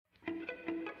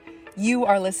You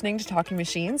are listening to Talking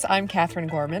Machines. I'm Catherine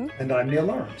Gorman. And I'm Neil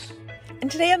Lawrence.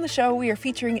 And today on the show, we are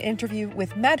featuring an interview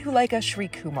with Madhulika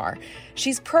Srikumar.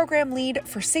 She's program lead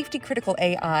for safety critical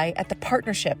AI at the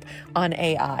Partnership on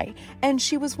AI. And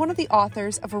she was one of the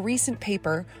authors of a recent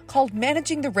paper called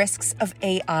Managing the Risks of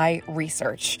AI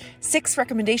Research: 6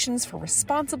 Recommendations for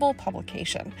Responsible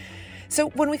Publication. So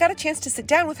when we got a chance to sit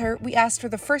down with her, we asked her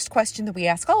the first question that we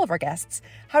ask all of our guests: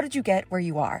 how did you get where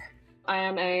you are? I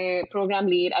am a program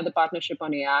lead at the Partnership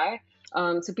on AI.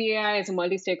 So PAI is a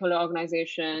multi-stakeholder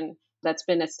organization that's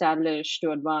been established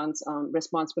to advance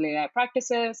responsible AI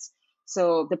practices.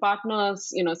 So the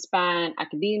partners, span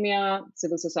academia,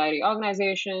 civil society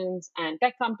organizations, and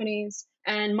tech companies.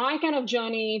 And my kind of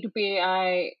journey to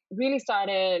PAI really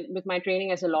started with my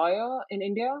training as a lawyer in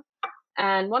India.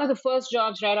 And one of the first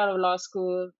jobs right out of law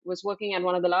school was working at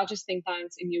one of the largest think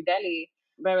tanks in New Delhi,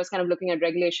 where I was kind of looking at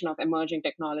regulation of emerging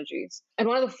technologies. And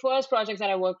one of the first projects that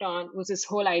I worked on was this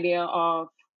whole idea of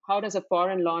how does a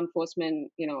foreign law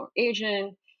enforcement,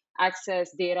 agent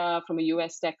access data from a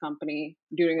US tech company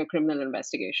during a criminal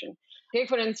investigation. Take,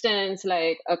 for instance,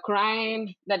 like a crime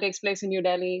that takes place in New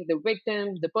Delhi, the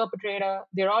victim, the perpetrator,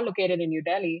 they're all located in New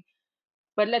Delhi.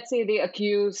 But let's say the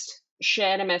accused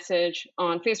shared a message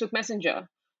on Facebook Messenger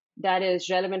that is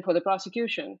relevant for the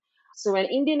prosecution. So an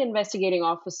Indian investigating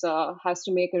officer has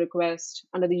to make a request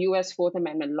under the US Fourth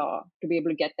Amendment law to be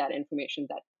able to get that information,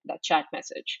 that chat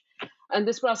message. And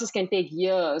this process can take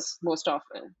years most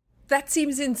often. That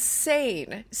seems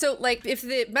insane. So, if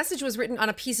the message was written on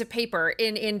a piece of paper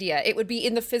in India, it would be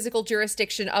in the physical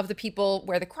jurisdiction of the people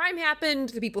where the crime happened,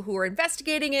 the people who were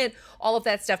investigating it, all of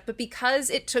that stuff. But because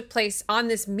it took place on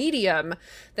this medium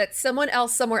that someone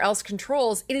else somewhere else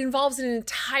controls, it involves an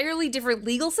entirely different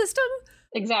legal system?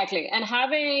 Exactly. And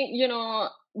having,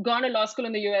 gone to law school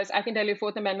in the US, I can tell you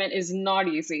Fourth Amendment is not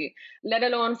easy, let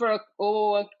alone for an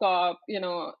overworked cop,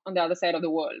 on the other side of the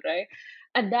world, right?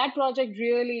 And that project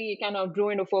really kind of drew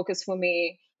into focus for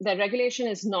me that regulation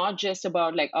is not just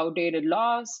about outdated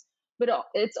laws, but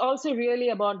it's also really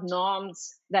about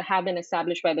norms that have been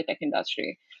established by the tech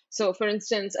industry. So for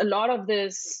instance, a lot of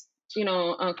this,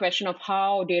 question of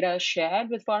how data is shared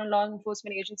with foreign law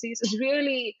enforcement agencies is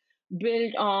really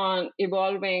built on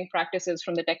evolving practices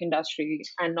from the tech industry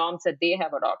and norms that they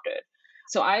have adopted.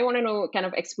 So I want to kind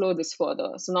of explore this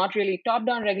further. So not really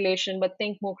top-down regulation, but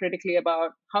think more critically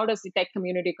about how does the tech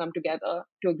community come together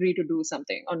to agree to do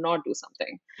something or not do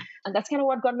something. And that's kind of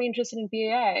what got me interested in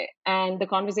PAI and the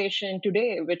conversation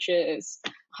today, which is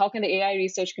how can the AI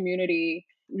research community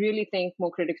really think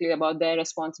more critically about their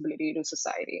responsibility to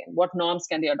society and what norms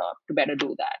can they adopt to better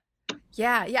do that.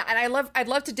 Yeah. And I'd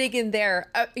love to dig in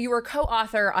there. You were a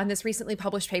co-author on this recently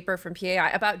published paper from PAI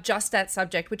about just that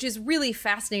subject, which is really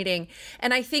fascinating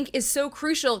and I think is so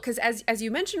crucial because as you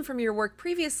mentioned from your work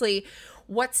previously,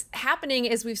 what's happening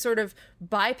is we've sort of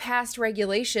bypassed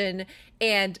regulation.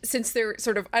 And since they're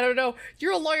sort of, I don't know,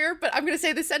 you're a lawyer, but I'm going to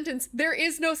say the sentence, there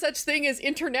is no such thing as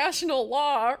international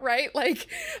law, right?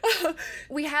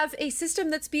 We have a system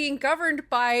that's being governed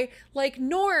by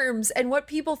norms and what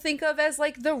people think of as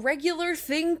the regular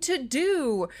thing to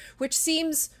do, which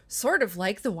seems sort of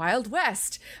like the Wild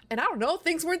West. And I don't know,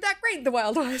 things weren't that great in the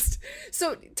Wild West.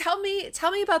 So tell me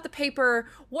about the paper.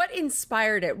 What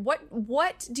inspired it?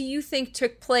 What do you think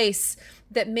took place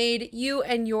that made you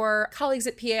and your colleagues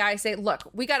at PAI say, look,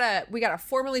 we gotta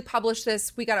formally publish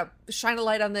this. We gotta shine a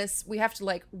light on this. We have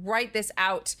to write this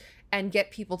out and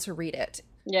get people to read it.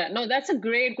 Yeah, no, that's a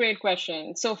great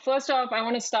question. So first off, I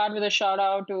want to start with a shout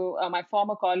out to my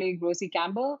former colleague, Rosie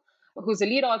Campbell, who's the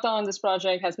lead author on this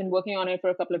project, has been working on it for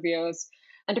a couple of years.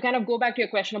 And to kind of go back to your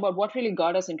question about what really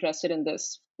got us interested in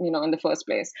this, in the first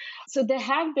place. So there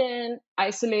have been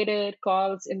isolated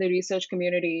calls in the research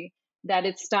community that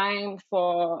it's time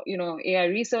for, AI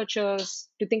researchers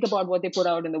to think about what they put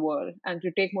out in the world and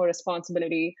to take more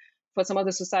responsibility for some of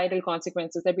the societal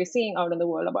consequences that we're seeing out in the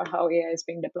world about how AI is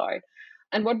being deployed.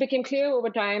 And what became clear over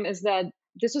time is that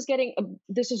this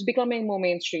was becoming more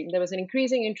mainstream. There was an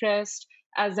increasing interest.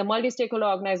 As a multi-stakeholder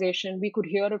organization, we could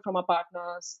hear it from our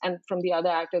partners and from the other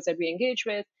actors that we engage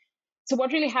with. So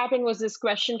what really happened was this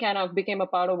question kind of became a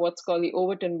part of what's called the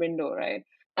Overton window, right?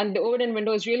 And the Overton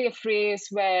window is really a phrase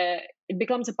where it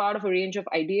becomes a part of a range of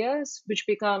ideas, which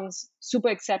becomes super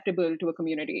acceptable to a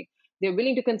community. They're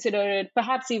willing to consider it,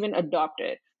 perhaps even adopt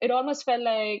it. It almost felt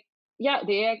like,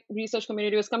 the AI research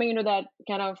community was coming into that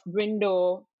kind of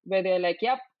window where they're like,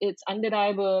 yep, it's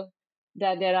undeniable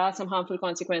that there are some harmful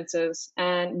consequences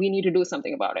and we need to do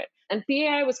something about it. And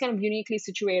PAI was kind of uniquely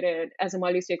situated as a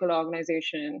multi-stakeholder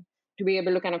organization to be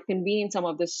able to kind of convene some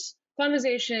of this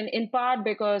conversation, in part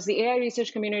because the AI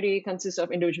research community consists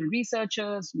of individual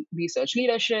researchers, research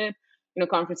leadership,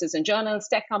 conferences and journals,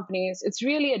 tech companies. It's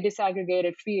really a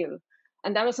disaggregated field.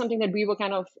 And that was something that we were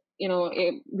kind of,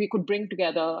 we could bring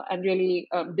together and really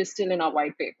distill in our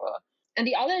white paper. And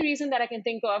the other reason that I can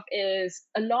think of is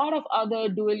a lot of other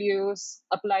dual use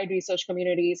applied research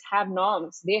communities have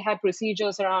norms. They have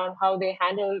procedures around how they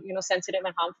handle, sensitive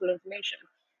and harmful information.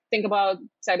 Think about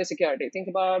cybersecurity, think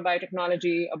about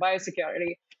biotechnology or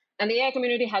biosecurity. And the AI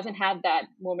community hasn't had that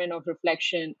moment of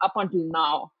reflection up until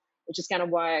now, which is kind of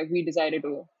why we decided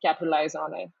to capitalize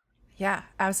on it. Yeah,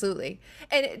 absolutely.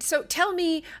 And so tell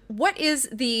me, what is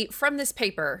from this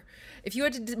paper, if you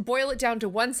had to boil it down to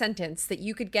one sentence that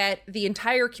you could get the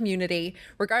entire community,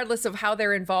 regardless of how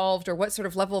they're involved or what sort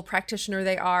of level of practitioner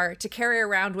they are, to carry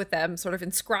around with them, sort of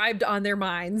inscribed on their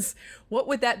minds, what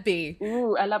would that be?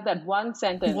 Ooh, I love that. One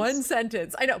sentence. One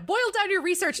sentence. I know. Boil down your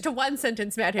research to one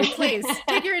sentence, Madhu, please.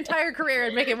 Take your entire career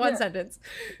and make it one sentence.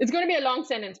 It's going to be a long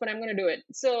sentence, but I'm going to do it.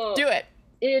 So do it.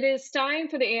 It is time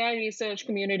for the AI research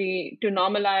community to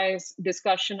normalize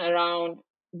discussion around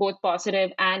both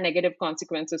positive and negative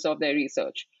consequences of their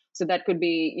research. So that could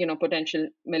be, potential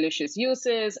malicious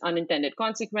uses, unintended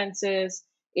consequences,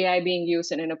 AI being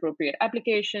used in inappropriate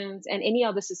applications, and any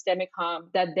other systemic harm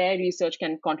that their research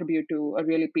can contribute to or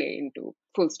really play into.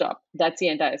 Full stop. That's the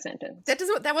entire sentence.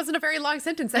 That wasn't a very long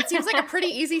sentence. That seems like a pretty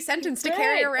easy sentence to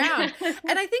carry around.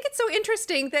 And I think it's so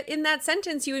interesting that in that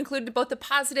sentence you included both the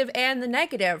positive and the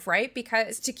negative, right?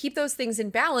 Because to keep those things in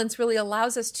balance really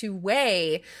allows us to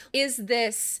weigh, is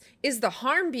the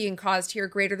harm being caused here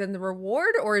greater than the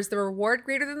reward, or is the reward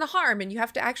greater than the harm? And you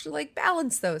have to actually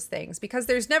balance those things, because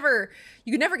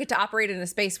you can never get to operate in a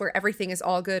space where everything is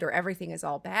all good or everything is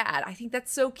all bad. I think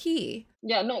that's so key.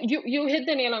 Yeah, no, you hit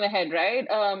the nail on the head, right?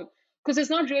 Because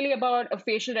it's not really about a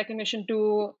facial recognition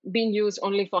tool being used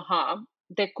only for harm.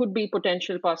 There could be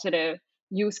potential positive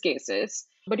use cases.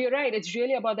 But you're right, it's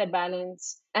really about that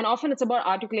balance. And often it's about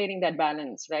articulating that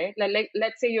balance, right? Like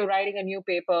let's say you're writing a new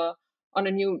paper on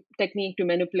a new technique to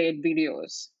manipulate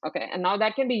videos. Okay. And now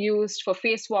that can be used for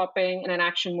face swapping in an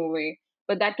action movie,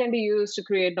 but that can be used to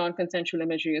create non-consensual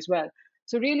imagery as well.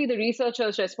 So really the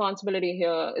researcher's responsibility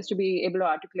here is to be able to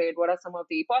articulate what are some of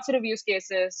the positive use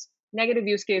cases, negative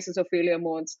use cases or failure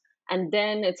modes. And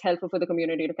then it's helpful for the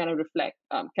community to kind of reflect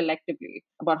collectively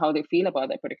about how they feel about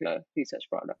that particular research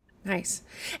product. Nice.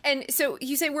 And so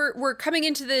you say we're coming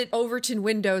into the Overton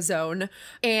window zone,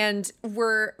 and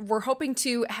we're hoping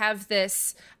to have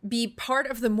this be part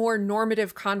of the more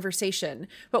normative conversation.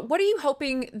 But what are you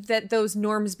hoping that those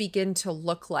norms begin to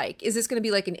look like? Is this going to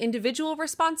be like an individual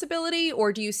responsibility,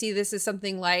 or do you see this as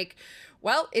something like,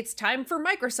 well, it's time for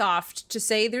Microsoft to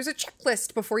say there's a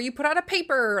checklist before you put out a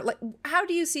paper? Like, how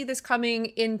do you see this coming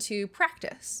into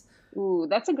practice? Ooh,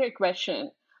 that's a great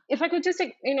question. If I could just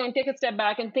take a step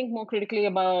back and think more critically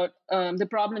about the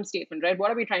problem statement, right? What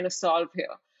are we trying to solve here?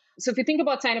 So if you think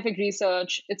about scientific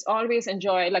research, it's always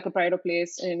enjoyed like a pride of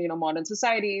place in modern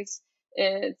societies.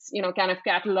 It's kind of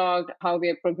cataloged how we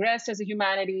have progressed as a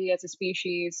humanity, as a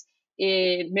species.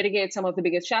 It mitigates some of the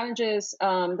biggest challenges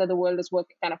that the world is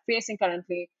kind of facing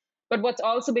currently. But what's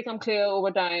also become clear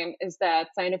over time is that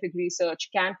scientific research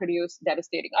can produce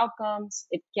devastating outcomes.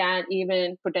 It can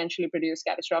even potentially produce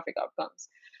catastrophic outcomes.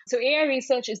 So AI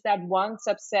research is that one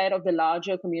subset of the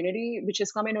larger community, which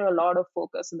has come into a lot of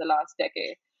focus in the last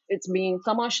decade. It's being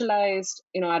commercialized,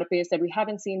 at a pace that we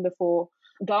haven't seen before.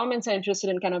 Governments are interested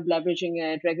in kind of leveraging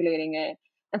it, regulating it.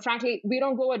 And frankly, we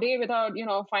don't go a day without,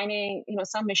 finding,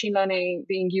 some machine learning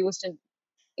being used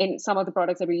in some of the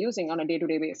products that we're using on a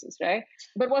day-to-day basis, right?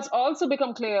 But what's also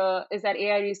become clear is that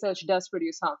AI research does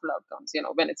produce harmful outcomes.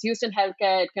 When it's used in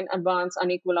healthcare, it can advance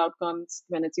unequal outcomes.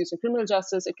 When it's used in criminal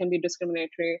justice, it can be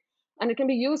discriminatory. And it can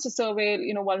be used to survey,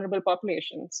 vulnerable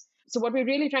populations. So what we're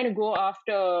really trying to go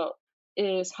after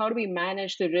is how do we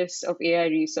manage the risks of AI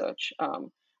research?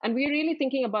 And we're really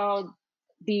thinking about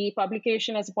the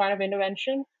publication as a point of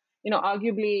intervention.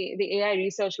 Arguably the AI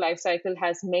research lifecycle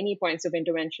has many points of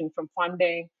intervention from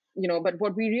funding, but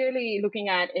what we're really looking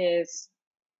at is,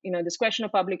 this question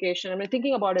of publication. And we're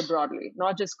thinking about it broadly,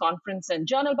 not just conference and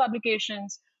journal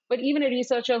publications, but even a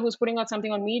researcher who's putting out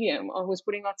something on Medium, or who's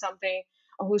putting out something,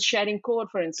 or who's sharing code,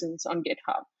 for instance, on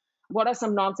GitHub. What are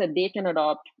some norms that they can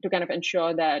adopt to kind of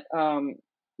ensure that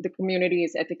the community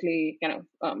is ethically kind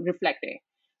of reflecting?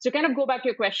 So kind of go back to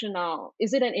your question now,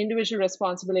 is it an individual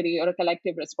responsibility or a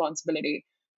collective responsibility?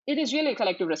 It is really a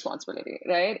collective responsibility,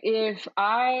 right? If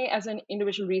I, as an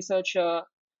individual researcher,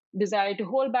 decide to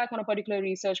hold back on a particular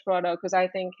research product because I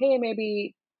think, hey,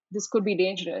 maybe this could be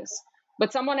dangerous,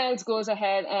 but someone else goes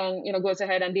ahead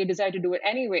and they decide to do it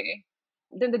anyway,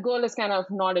 then the goal is kind of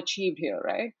not achieved here,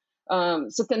 right?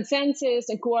 So consensus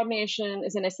and coordination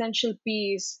is an essential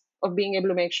piece of being able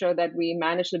to make sure that we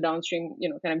manage the downstream,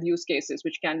 kind of use cases,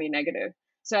 which can be negative.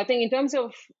 So I think in terms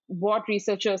of what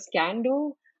researchers can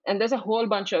do, and there's a whole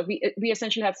bunch of, we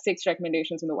essentially have 6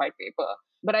 recommendations in the white paper.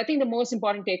 But I think the most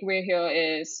important takeaway here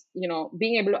is,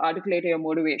 being able to articulate your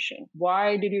motivation.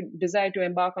 Why did you decide to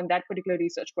embark on that particular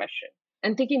research question?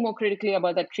 And thinking more critically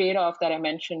about that trade-off that I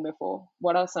mentioned before.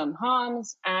 What are some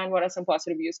harms and what are some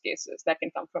positive use cases that can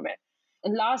come from it?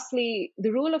 And lastly,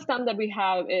 the rule of thumb that we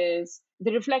have is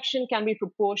the reflection can be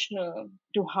proportional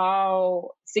to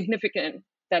how significant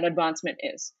that advancement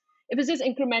is. If it's just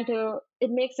incremental,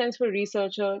 it makes sense for a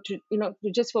researcher to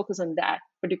just focus on that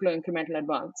particular incremental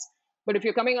advance. But if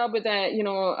you're coming up with a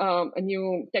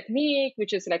new technique,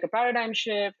 which is like a paradigm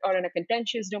shift or in a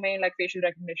contentious domain like facial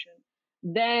recognition,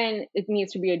 then it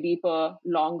needs to be a deeper,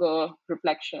 longer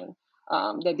reflection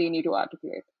that they need to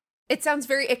articulate. It sounds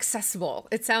very accessible.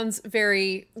 It sounds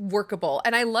very workable.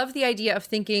 And I love the idea of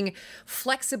thinking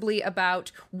flexibly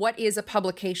about what is a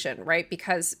publication, right?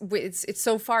 Because it's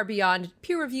so far beyond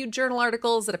peer-reviewed journal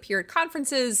articles that appear at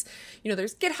conferences.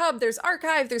 There's GitHub, there's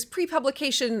archive, there's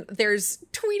pre-publication, there's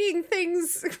tweeting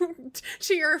things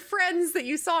to your friends that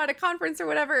you saw at a conference or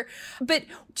whatever. But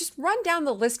just run down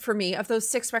the list for me of those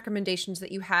 6 recommendations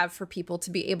that you have for people to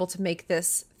be able to make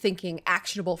this thinking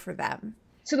actionable for them.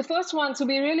 So the first one,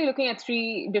 we're really looking at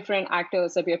 3 different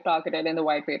actors that we have targeted in the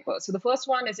white paper. So the first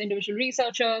one is individual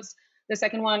researchers. The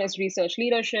second one is research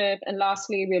leadership. And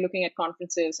lastly, we're looking at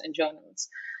conferences and journals.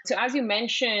 So as you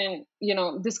mentioned,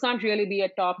 this can't really be a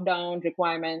top-down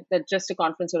requirement that just a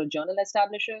conference or a journal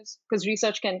establishes, because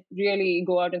research can really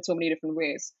go out in so many different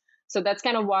ways. So that's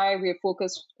kind of why we're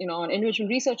focused, on individual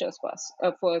researchers first,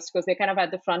 because they're kind of at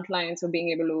the front lines of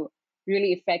being able to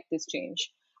really affect this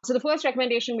change. So the first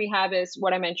recommendation we have is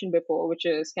what I mentioned before, which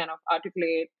is kind of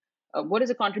articulate what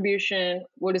is a contribution,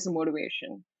 what is a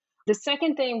motivation. The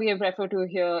second thing we have referred to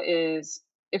here is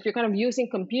if you're kind of using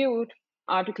compute,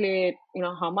 articulate,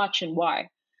 how much and why.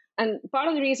 And part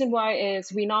of the reason why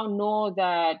is we now know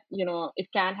that, it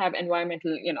can have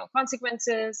environmental,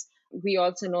 consequences. We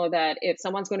also know that if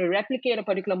someone's going to replicate a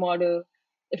particular model,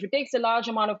 if it takes a large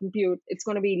amount of compute, it's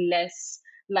going to be less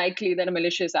likely that a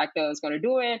malicious actor is going to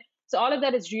do it. So all of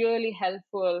that is really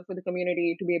helpful for the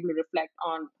community to be able to reflect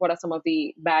on what are some of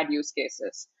the bad use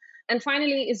cases. And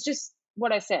finally, it's just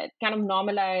what I said, kind of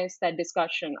normalize that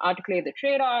discussion, articulate the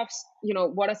trade-offs,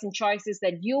 what are some choices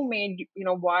that you made,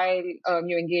 while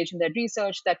you engage in that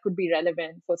research that could be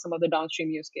relevant for some of the downstream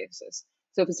use cases.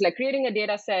 So if it's like creating a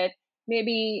data set,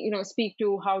 maybe, speak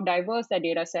to how diverse that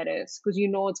data set is, because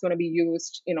it's going to be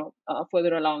used,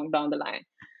 further along down the line.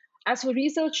 As for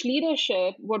research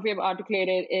leadership, what we have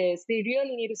articulated is they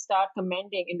really need to start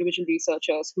commending individual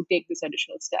researchers who take this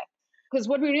additional step. Because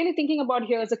what we're really thinking about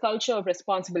here is a culture of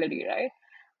responsibility, right?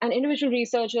 And individual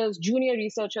researchers, junior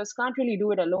researchers can't really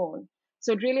do it alone.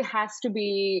 So it really has to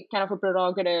be kind of a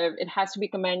prerogative. It has to be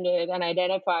commended and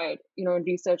identified, in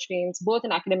research teams, both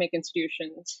in academic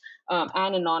institutions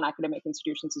and in non-academic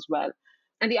institutions as well.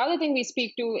 And the other thing we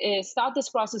speak to is start this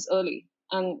process early.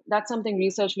 And that's something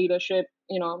research leadership,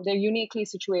 they're uniquely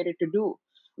situated to do.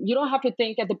 You don't have to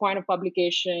think at the point of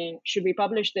publication, should we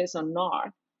publish this or not?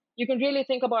 You can really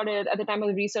think about it at the time of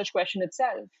the research question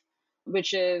itself,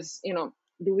 which is,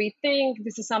 do we think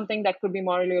this is something that could be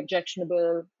morally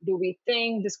objectionable? Do we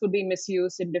think this could be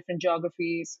misused in different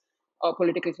geographies or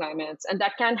political climates? And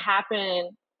that can happen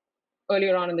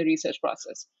earlier on in the research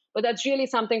process. But that's really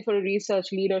something for a research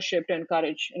leadership to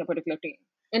encourage in a particular team.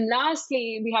 And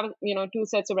lastly, we have 2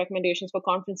 sets of recommendations for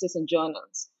conferences and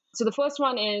journals. So the first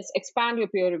one is expand your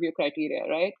peer review criteria,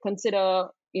 right? Consider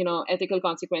ethical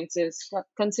consequences,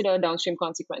 consider downstream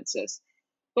consequences.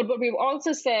 But what we've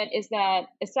also said is that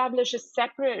establish a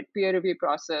separate peer review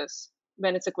process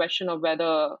when it's a question of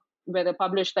whether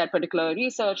publish that particular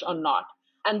research or not.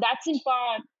 And that's in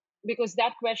part because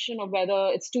that question of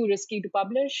whether it's too risky to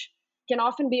publish can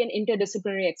often be an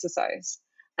interdisciplinary exercise.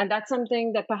 And that's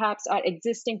something that perhaps our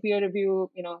existing peer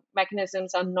review,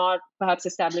 mechanisms are not perhaps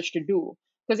established to do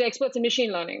because they're experts in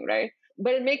machine learning, right?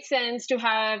 But it makes sense to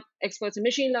have experts in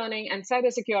machine learning and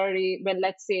cybersecurity when,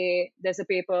 let's say, there's a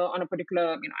paper on a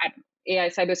particular, AI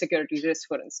cybersecurity risk,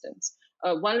 for instance,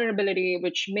 a vulnerability,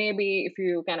 which maybe if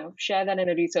you kind of share that in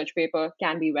a research paper,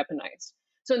 can be weaponized.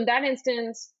 So in that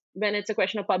instance, when it's a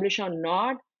question of publish or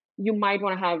not, you might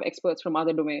want to have experts from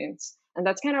other domains. And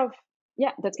that's kind of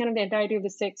the entirety of the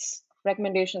 6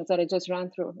 recommendations that I just ran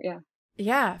through. Yeah.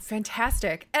 Yeah,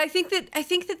 fantastic. And I think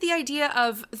that the idea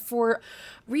of for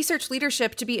research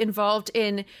leadership to be involved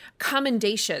in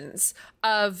commendations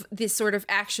of this sort of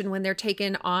action when they're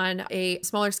taken on a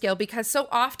smaller scale, because so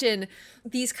often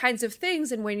these kinds of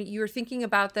things, and when you're thinking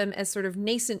about them as sort of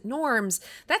nascent norms,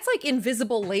 that's like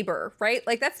invisible labor, right?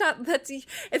 Like it's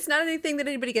not anything that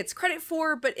anybody gets credit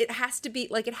for, but it has to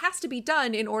be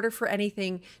done in order for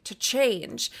anything to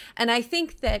change. And I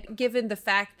think that given the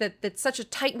fact that that's such a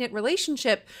tight-knit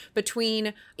relationship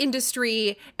between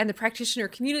industry and the practitioner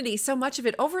community, so much of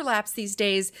it overlaps these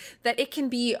days that it can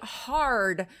be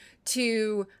hard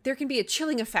there can be a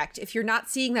chilling effect if you're not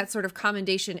seeing that sort of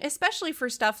commendation, especially for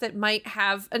stuff that might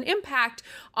have an impact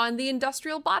on the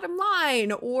industrial bottom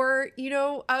line or,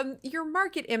 your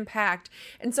market impact.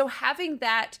 And so having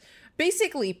that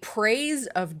basically praise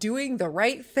of doing the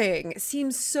right thing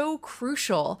seems so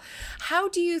crucial. How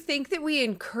do you think that we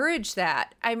encourage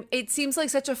that? It seems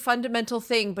like such a fundamental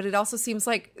thing, but it also seems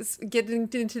like getting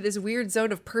into this weird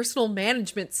zone of personal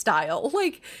management style.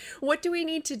 Like, what do we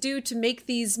need to do to make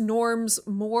these norms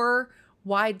more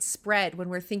widespread when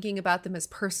we're thinking about them as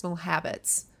personal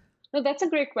habits? No, that's a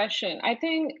great question. I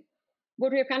think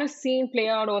what we've kind of seen play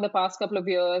out over the past couple of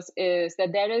years is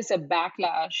that there is a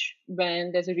backlash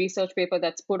when there's a research paper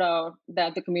that's put out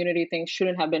that the community thinks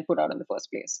shouldn't have been put out in the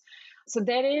first place. So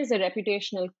there is a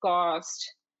reputational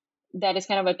cost that is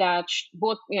kind of attached,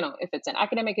 both, if it's an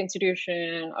academic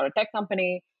institution or a tech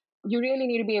company, you really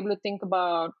need to be able to think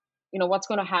about, what's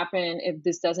going to happen if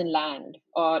this doesn't land,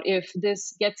 or if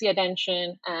this gets the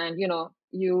attention and,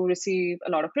 you receive a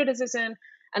lot of criticism.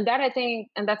 And that, I think,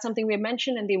 and that's something we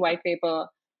mentioned in the white paper,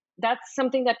 that's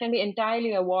something that can be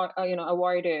entirely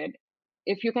avoided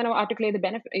if you kind of articulate the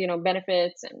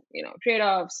benefits and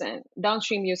trade-offs and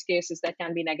downstream use cases that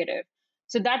can be negative.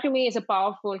 So that to me is a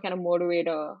powerful kind of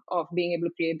motivator of being able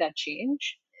to create that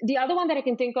change. The other one that I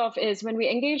can think of is when we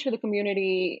engage with the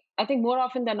community, I think more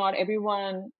often than not,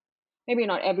 everyone, maybe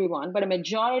not everyone, but a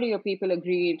majority of people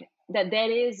agreed that there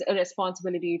is a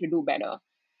responsibility to do better.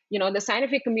 The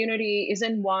scientific community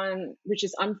isn't one which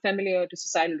is unfamiliar to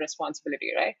societal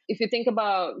responsibility, right? If you think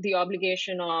about the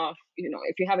obligation of,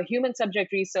 if you have a human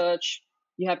subject research,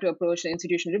 you have to approach the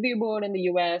Institutional Review Board in the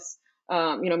US,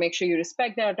 make sure you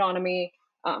respect their autonomy,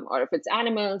 or if it's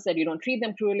animals, that you don't treat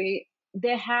them cruelly.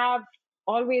 There have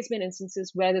always been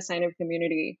instances where the scientific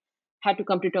community had to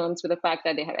come to terms with the fact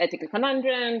that they have ethical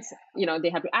conundrums, they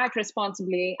have to act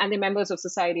responsibly, and they're members of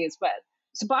society as well.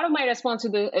 So part of my response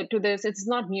to this, it's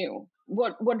not new.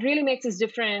 What really makes this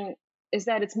different is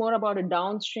that it's more about a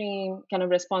downstream kind of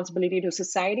responsibility to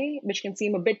society, which can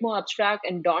seem a bit more abstract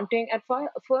and daunting at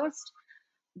first.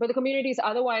 But the community is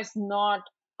otherwise not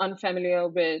unfamiliar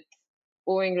with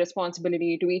owing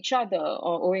responsibility to each other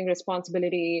or owing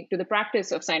responsibility to the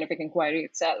practice of scientific inquiry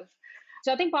itself.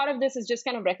 So I think part of this is just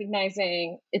kind of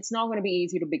recognizing it's not going to be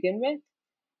easy to begin with.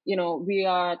 We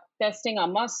are testing our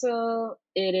muscle.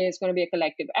 It is going to be a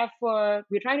collective effort.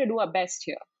 We're trying to do our best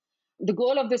here. The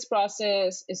goal of this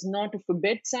process is not to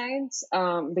forbid science.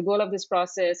 The goal of this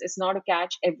process is not to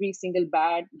catch every single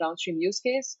bad downstream use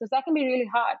case, because that can be really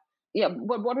hard. Yeah,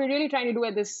 but what we're really trying to do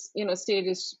at this stage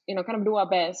is kind of do our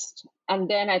best, and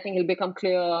then I think it'll become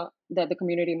clear that the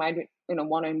community might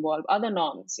want to involve other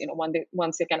norms.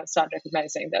 Once they kind of start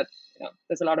recognizing that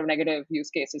there's a lot of negative use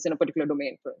cases in a particular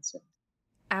domain, for instance.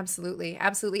 Absolutely.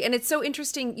 Absolutely. And it's so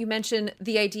interesting you mentioned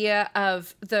the idea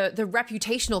of the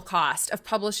reputational cost of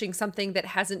publishing something that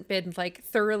hasn't been like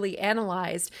thoroughly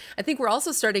analyzed. I think we're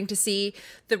also starting to see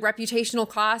the reputational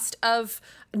cost of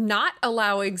not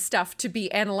allowing stuff to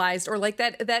be analyzed, or like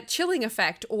that chilling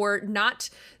effect, or not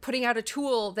putting out a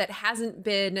tool that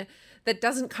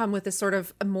doesn't come with a sort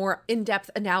of a more in-depth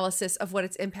analysis of what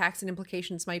its impacts and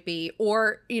implications might be.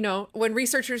 Or, when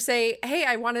researchers say, hey,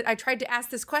 I tried to ask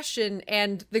this question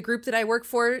and the group that I work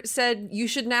for said you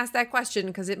shouldn't ask that question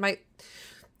because it might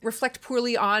reflect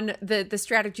poorly on the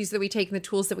strategies that we take and the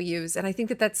tools that we use. And I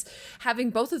think that's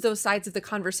having both of those sides of the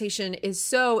conversation is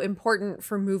so important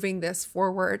for moving this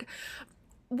forward.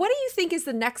 What do you think is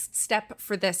the next step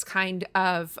for this kind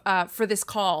of for this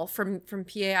call from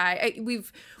PAI?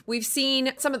 We've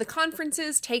seen some of the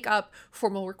conferences take up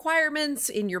formal requirements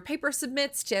in your paper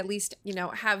submits to at least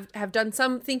have done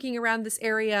some thinking around this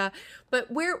area.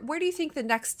 But where do you think the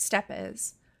next step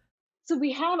is? So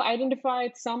we have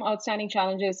identified some outstanding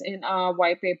challenges in our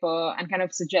white paper and kind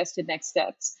of suggested next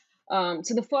steps.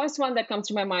 So the first one that comes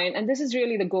to my mind, and this is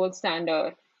really the gold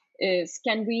standard, is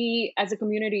can we as a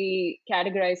community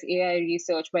categorize AI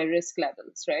research by risk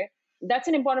levels, right? That's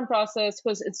an important process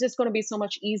because it's just going to be so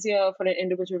much easier for an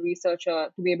individual researcher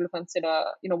to be able to consider,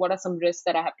 what are some risks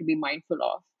that I have to be mindful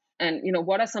of. And,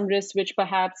 what are some risks which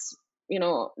perhaps,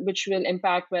 which will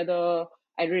impact whether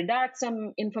I redact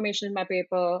some information in my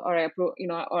paper, or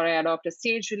or I adopt a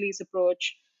staged release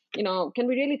approach. Can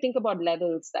we really think about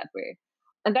levels that way?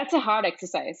 And that's a hard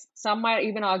exercise. Some might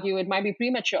even argue it might be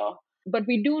premature, but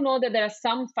we do know that there are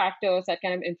some factors that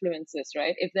kind of influence this,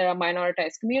 right? If there are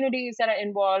minoritized communities that are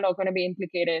involved or going to be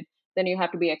implicated, then you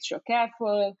have to be extra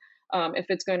careful. If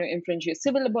it's going to infringe your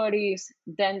civil liberties,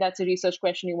 then that's a research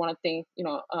question you want to think,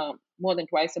 more than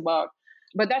twice about.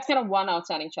 But that's kind of one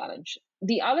outstanding challenge.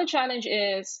 The other challenge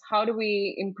is, how do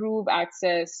we improve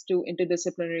access to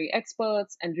interdisciplinary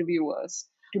experts and reviewers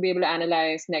to be able to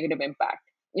analyze negative impact?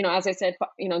 As I said,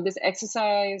 this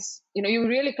exercise, you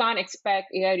really can't expect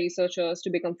AI researchers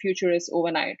to become futurists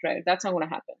overnight, right? That's not going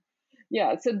to happen.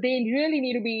 Yeah, so they really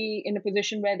need to be in a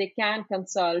position where they can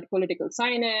consult political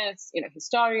scientists,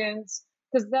 historians,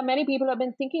 because there are many people who have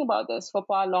been thinking about this for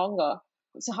far longer.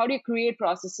 So how do you create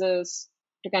processes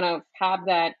to kind of have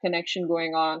that connection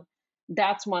going on?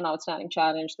 That's one outstanding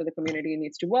challenge that the community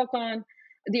needs to work on.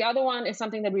 The other one is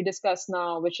something that we discuss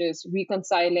now, which is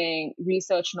reconciling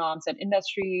research norms at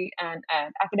industry and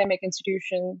at academic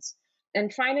institutions.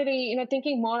 And finally,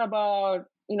 thinking more about,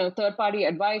 third-party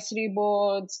advisory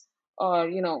boards, or,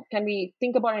 can we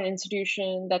think about an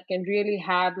institution that can really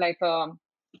have like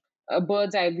a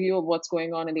bird's eye view of what's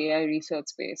going on in the AI research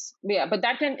space? Yeah, but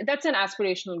that's an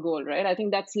aspirational goal, right? I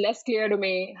think that's less clear to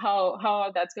me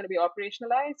how that's going to be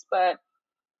operationalized, but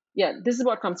yeah, this is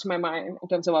what comes to my mind in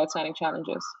terms of outstanding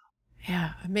challenges.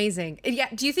 Yeah, amazing. Yeah,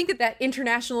 do you think that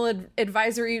international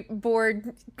advisory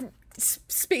board,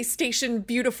 space station,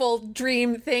 beautiful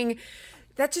dream thing,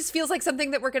 that just feels like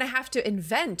something that we're going to have to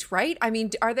invent, right? I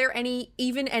mean, are there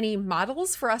any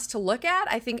models for us to look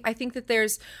at? I think that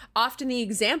there's often the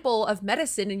example of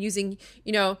medicine and using,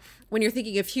 when you're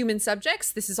thinking of human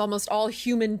subjects, this is almost all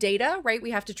human data, right?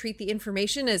 We have to treat the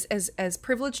information as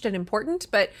privileged and important,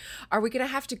 but are we going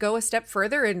to have to go a step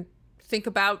further and think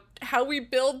about how we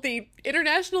build the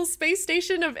International Space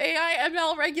Station of AI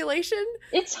ML regulation?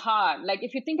 It's hard. Like,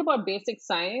 if you think about basic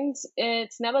science,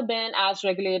 it's never been as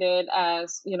regulated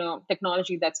as,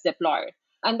 technology that's deployed.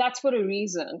 And that's for a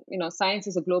reason. Science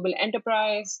is a global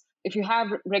enterprise. If you have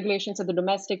regulations at the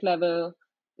domestic level,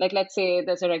 like, let's say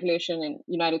there's a regulation in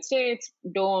United States,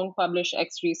 don't publish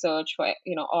X research for,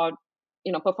 or,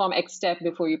 perform X step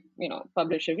before you,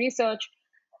 publish your research.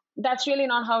 That's really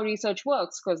not how research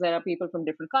works, because there are people from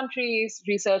different countries.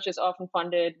 Research is often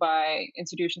funded by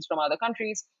institutions from other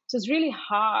countries. So it's really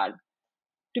hard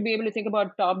to be able to think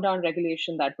about top-down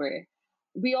regulation that way.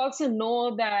 We also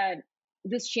know that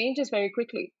this changes very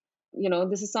quickly.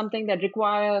 This is something that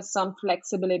requires some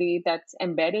flexibility that's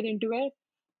embedded into it.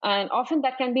 And often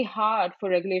that can be hard for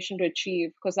regulation to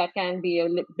achieve, because that can be a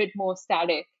bit more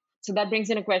static. So that brings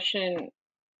in a question,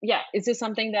 yeah, is this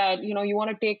something that you want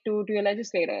to take to your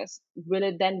legislators? Will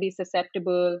it then be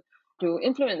susceptible to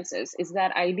influences? Is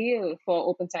that ideal for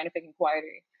open scientific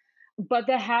inquiry? But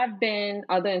there have been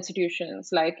other institutions,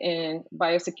 like in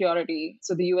biosecurity.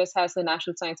 So the US has the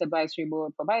National Science Advisory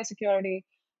Board for Biosecurity.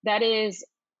 That is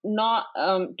not,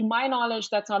 to my knowledge,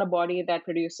 that's not a body that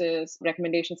produces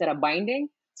recommendations that are binding.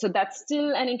 So that's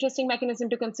still an interesting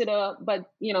mechanism to consider, but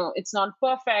it's not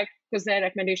perfect because their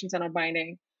recommendations are not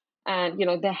binding. And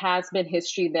there has been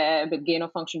history there with gain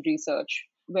of function research,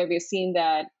 where we've seen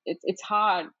that it's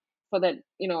hard for that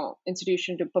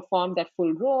institution to perform that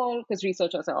full role, because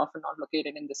researchers are often not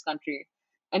located in this country,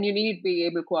 and you need to be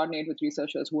able to coordinate with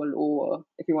researchers world over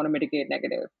if you want to mitigate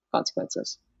negative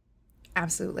consequences.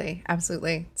 Absolutely.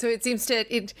 So it seems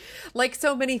like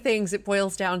so many things, it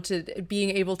boils down to being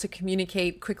able to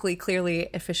communicate quickly, clearly,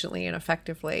 efficiently, and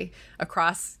effectively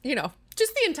across,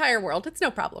 just the entire world. It's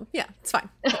no problem. Yeah, it's fine.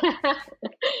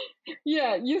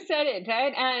 Yeah, you said it,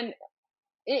 right? And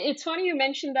it's funny you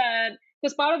mentioned that,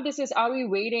 because part of this is, are we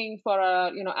waiting for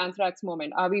a, anthrax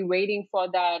moment? Are we waiting for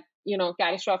that,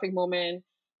 catastrophic moment?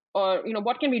 Or,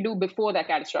 what can we do before that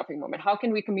catastrophic moment? How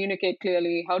can we communicate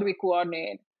clearly? How do we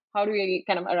coordinate? How do we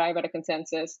kind of arrive at a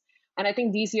consensus? And I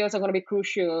think these years are going to be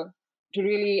crucial to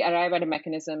really arrive at a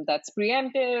mechanism that's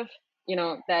preemptive,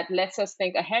 that lets us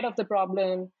think ahead of the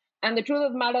problem. And the truth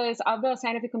of the matter is, other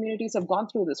scientific communities have gone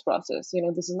through this process.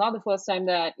 This is not the first time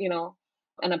that,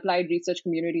 an applied research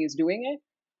community is doing it.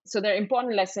 So there are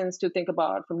important lessons to think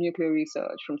about from nuclear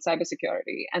research, from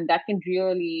cybersecurity, and that can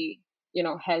really,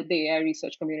 help the AI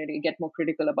research community get more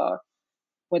critical about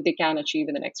what they can achieve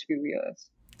in the next few years.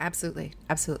 Absolutely.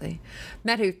 Absolutely.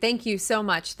 Madhu, thank you so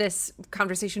much. This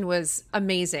conversation was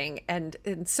amazing and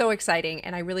so exciting.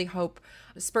 And I really hope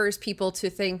spurs people to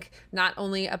think not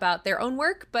only about their own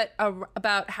work, but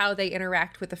about how they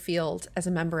interact with the field as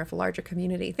a member of a larger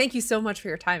community. Thank you so much for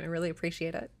your time. I really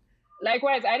appreciate it.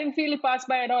 Likewise, I didn't feel it passed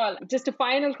by at all. Just a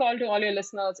final call to all your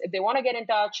listeners. If they want to get in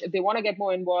touch, if they want to get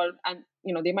more involved, and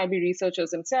they might be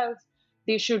researchers themselves,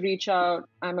 they should reach out.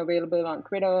 I'm available on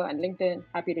Twitter and LinkedIn.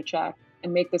 Happy to chat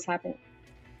and make this happen.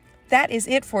 That is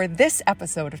it for this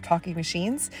episode of Talking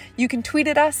Machines. You can tweet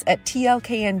at us at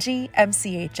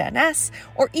TLKNGMCHNS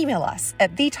or email us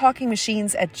at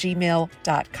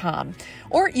thetalkingmachines@gmail.com.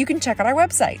 Or you can check out our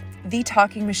website,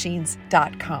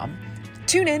 thetalkingmachines.com.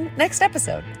 Tune in next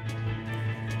episode.